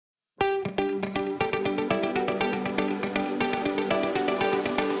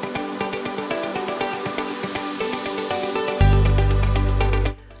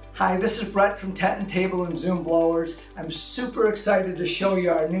Hi, this is Brett from Tentandtable and Zoom Blowers. I'm super excited to show you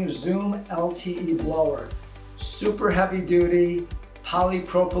our new Zoom LTE blower. Super heavy duty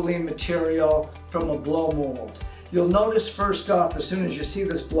polypropylene material from a blow mold. You'll notice first off, as soon as you see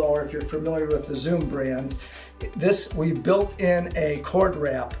this blower, if you're familiar with the Zoom brand, we built in a cord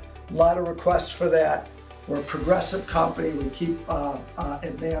wrap. A lot of requests for that. We're a progressive company, we keep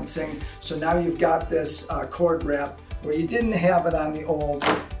advancing. So now you've got this cord wrap where you didn't have it on the old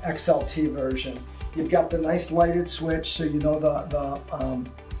XLT version. You've got the nice lighted switch so you know the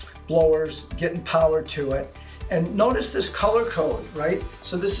blower's getting power to it. And notice this color code, right?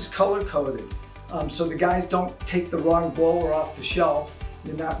 So this is color coded. So the guys don't take the wrong blower off the shelf.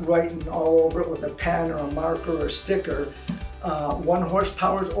 You're not writing all over it with a pen or a marker or a sticker. 1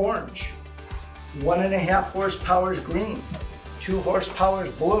 horsepower is orange. 1.5 horsepower is green. 2 horsepower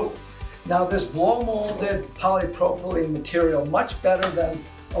is blue. Now this blow molded polypropylene material, much better than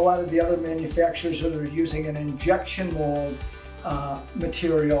a lot of the other manufacturers that are using an injection mold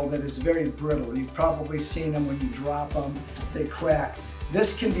material that is very brittle. You've probably seen them when you drop them, they crack.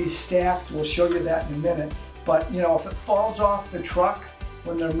 This can be stacked, we'll show you that in a minute, but you know, if it falls off the truck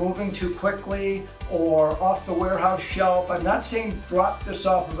when they're moving too quickly or off the warehouse shelf, I'm not saying drop this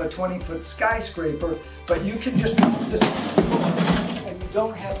off of a 20-foot skyscraper, but you can just move this and you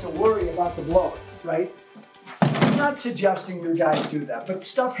don't have to worry about the blower, right? I'm not suggesting you guys do that, but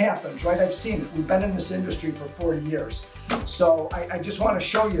stuff happens, right? I've seen it. We've been in this industry for 40 years. So I just want to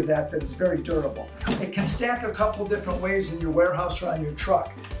show you that it's very durable. It can stack a couple different ways in your warehouse or on your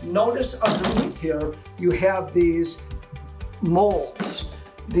truck. Notice underneath here, you have these molds.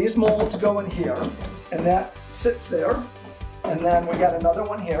 These molds go in here, and that sits there. And then we got another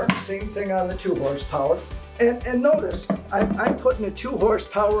one here, same thing on the 2 horsepower. And notice, I'm putting a 2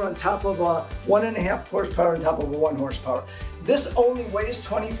 horsepower on top of a 1.5 horsepower on top of a 1 horsepower. This only weighs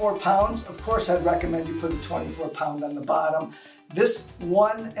 24 pounds. Of course, I'd recommend you put a 24 pound on the bottom. This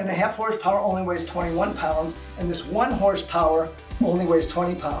 1.5 horsepower only weighs 21 pounds, and this 1 horsepower only weighs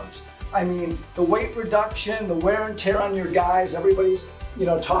 20 pounds. I mean, the weight reduction, the wear and tear on your guys, everybody's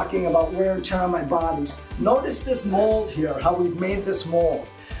talking about wear and tear on my bodies. Notice this mold here, how we've made this mold.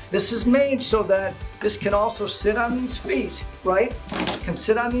 This is made so that this can also sit on these feet, right? It can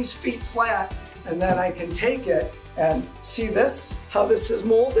sit on these feet flat, and then I can take it and see this, how this is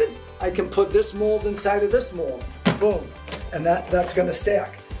molded? I can put this mold inside of this mold, boom, and that's gonna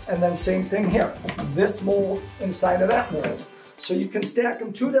stack. And then same thing here, this mold inside of that mold. So you can stack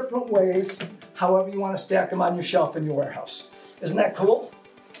them 2 different ways, however you wanna stack them on your shelf in your warehouse. Isn't that cool?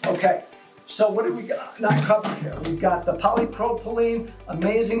 Okay. So what do we got not covered here? We've got the polypropylene,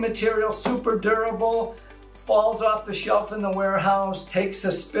 amazing material, super durable, falls off the shelf in the warehouse, takes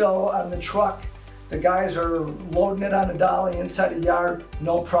a spill on the truck. The guys are loading it on a dolly inside a yard,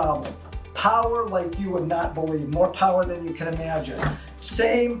 no problem. Power like you would not believe, more power than you can imagine.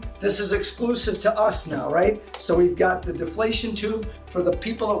 Same, this is exclusive to us now, right? So we've got the deflation tube for the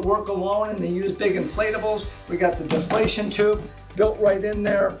people that work alone and they use big inflatables. We got the deflation tube built right in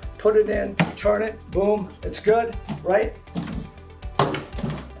there, put it in, turn it, boom, it's good, right?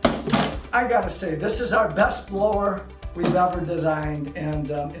 I gotta say, this is our best blower we've ever designed,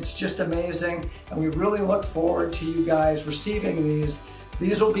 and it's just amazing, and we really look forward to you guys receiving these.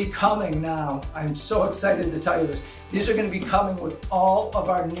 These will be coming now. I'm so excited to tell you this. These are gonna be coming with all of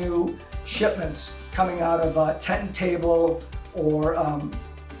our new shipments coming out of Tentandtable or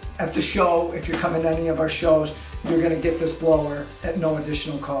at the show. If you're coming to any of our shows, you're gonna get this blower at no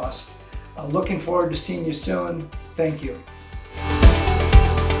additional cost. Looking forward to seeing you soon. Thank you.